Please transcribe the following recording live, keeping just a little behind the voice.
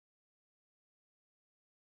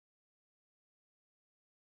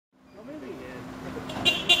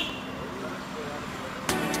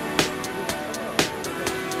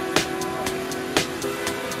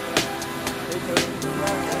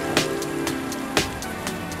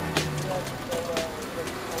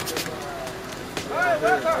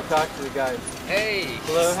I talked to the guys. Hey!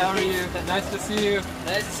 Hello, how are you? Nice to see you.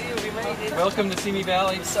 Nice to see you, we made it. Welcome to Simi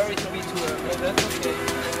Valley. Sorry to be too early. That's okay.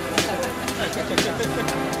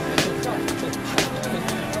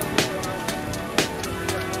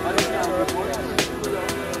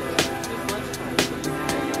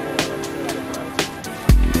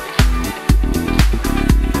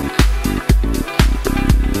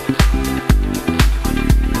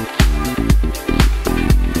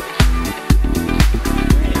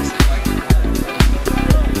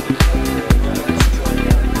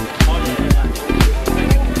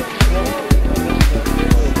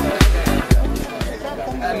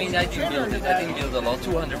 I didn't build a lot.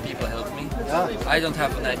 200 people helped me. I don't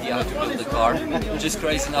have an idea how to build a car. I'm just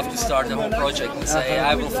crazy enough to start the whole project and say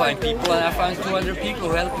I will find people, and I found 200 people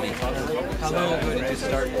who helped me. How long ago did you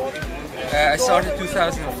start? I started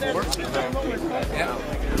 2004. Yeah.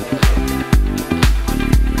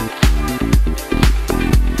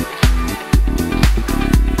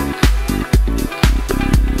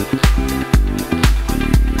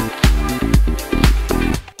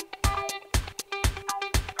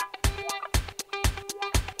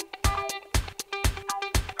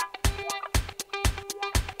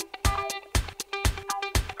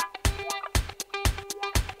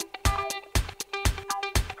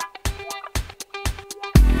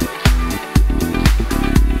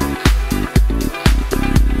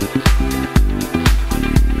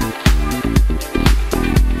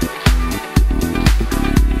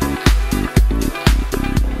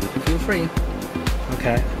 Free.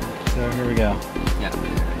 Okay, so here we go. Yeah.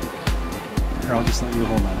 Here, I'll just let you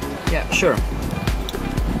hold that. Yeah, sure.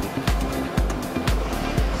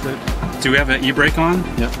 So, do we have an e-brake on?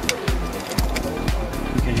 Yep.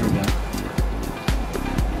 Okay, here we go.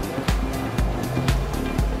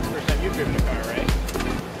 First time you've driven a car, right?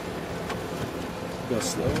 Go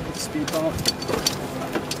slow with the speed bump.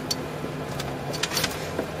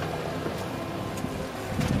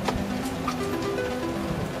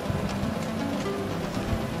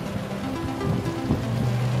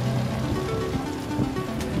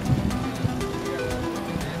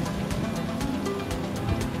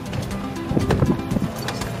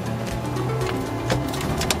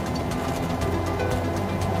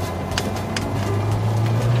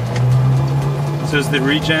 So is the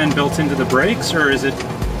regen built into the brakes, or is it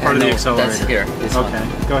part of the accelerator? That's here. This okay,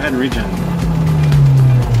 one. Go ahead and regen.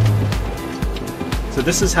 So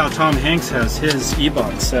this is how Tom Hanks has his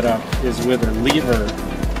e-box set up, is with a lever,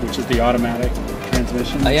 which is the automatic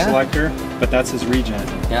transmission selector, but that's his regen.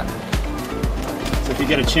 Yeah. So if you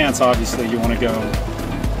get a chance, obviously you want to go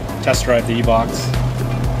test drive the e-box.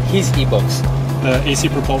 His e-box. The AC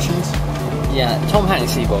propulsions? Yeah, Tom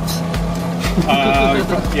Hanks e-box.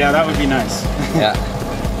 Yeah, that would be nice. Yeah.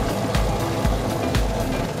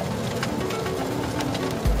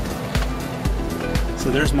 So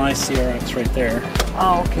there's my CRX right there.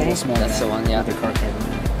 Oh, okay. Small That's the one, yeah. With the car cover.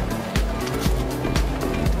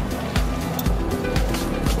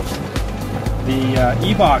 The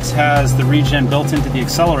e-box has the regen built into the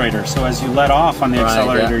accelerator, so as you let off on the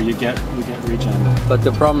accelerator, you get regen. But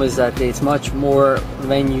the problem is that it's much more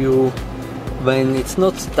when it's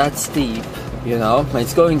not that steep, you know, when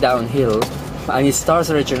it's going downhill and it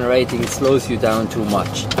starts regenerating, it slows you down too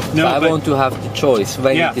much. No, so I want to have the choice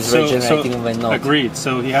when it is regenerating and when not. Agreed.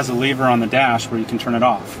 So he has a lever on the dash where you can turn it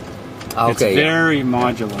off. Okay, it's very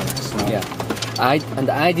modular. So. Yeah. I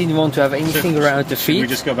didn't want to have anything around the feet. Should we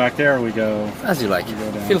just go back there, or we go? As you like.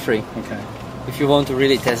 Go down? Feel free. Okay. If you want to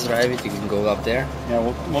really test drive it, you can go up there.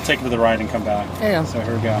 Yeah, we'll take it to the right and come back. Yeah. So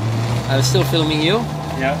here we go. I'm still filming you.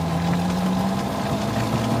 Yeah.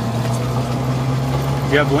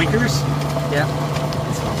 Do you have blinkers? Yeah.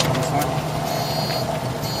 This one.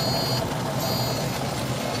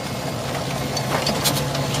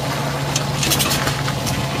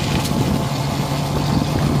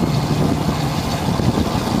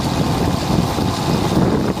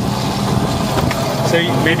 So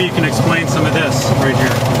maybe you can explain some of this right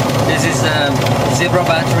here. This is Zebra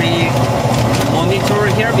battery monitor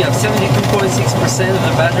here. We have 72.6% of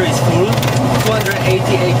the battery is full,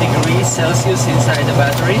 288 degrees Celsius inside the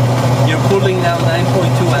battery. You're pulling now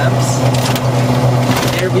 9.2 amps.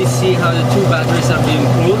 Here we see how the two batteries are being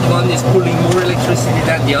pulled. One is pulling more electricity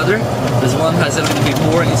than the other. This one has a little bit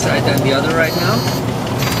more inside than the other right now.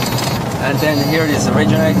 And then here is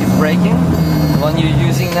regenerative braking, the one you're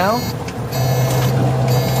using now.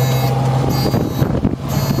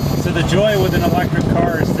 So the joy with an electric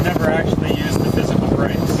car is to never actually use the physical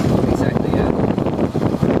brakes. Exactly, yeah.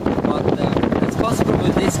 But it's possible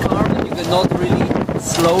with this car, but you cannot really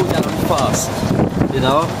slow down fast, you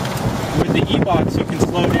know? With the e-box you can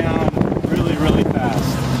slow down really, really fast.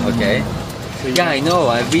 Okay. So Yeah, I know.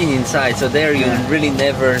 I've been inside, so there you really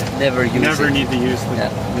never use never it. need to use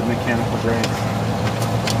the mechanical brakes.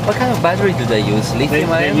 What kind of battery do they use? Lithium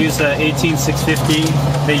They ion? use a 18650.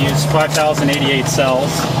 They use 5088 cells.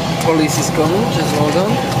 Police is coming. Just hold on.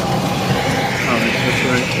 Oh, that's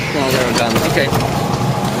right. No, they're gone. Okay.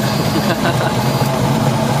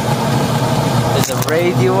 There's a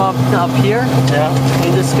radio up here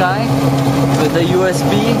in the sky with the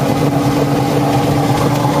USB.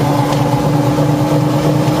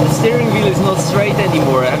 The steering wheel is not straight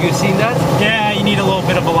anymore. Have you seen that? Yeah, you need a little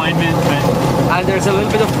bit of alignment, but And there's a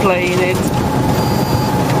little bit of play in it.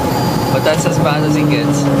 But that's as bad as it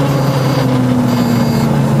gets.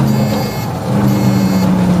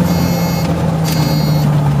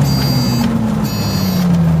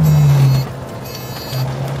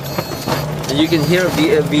 You can hear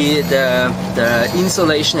the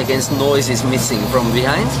insulation against noise is missing from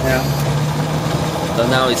behind. yeah. So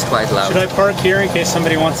now it's quite loud. Should I park here in case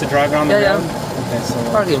somebody wants to drive down the road? Yeah. Okay, so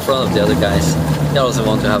Park in front of the other guys. They also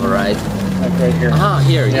want to have a ride. like right here.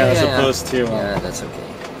 Here. Yeah, as opposed to. Yeah, that's okay.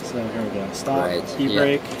 So here we go. Stop. Right,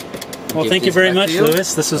 E-brake. Well, Give thank you this very back much, to you.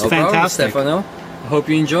 Lewis. This was No problem, fantastic. Stefano. Hope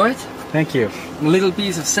you enjoyed. Thank you. A little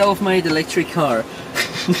piece of self-made electric car.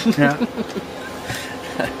 Yeah.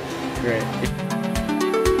 Great.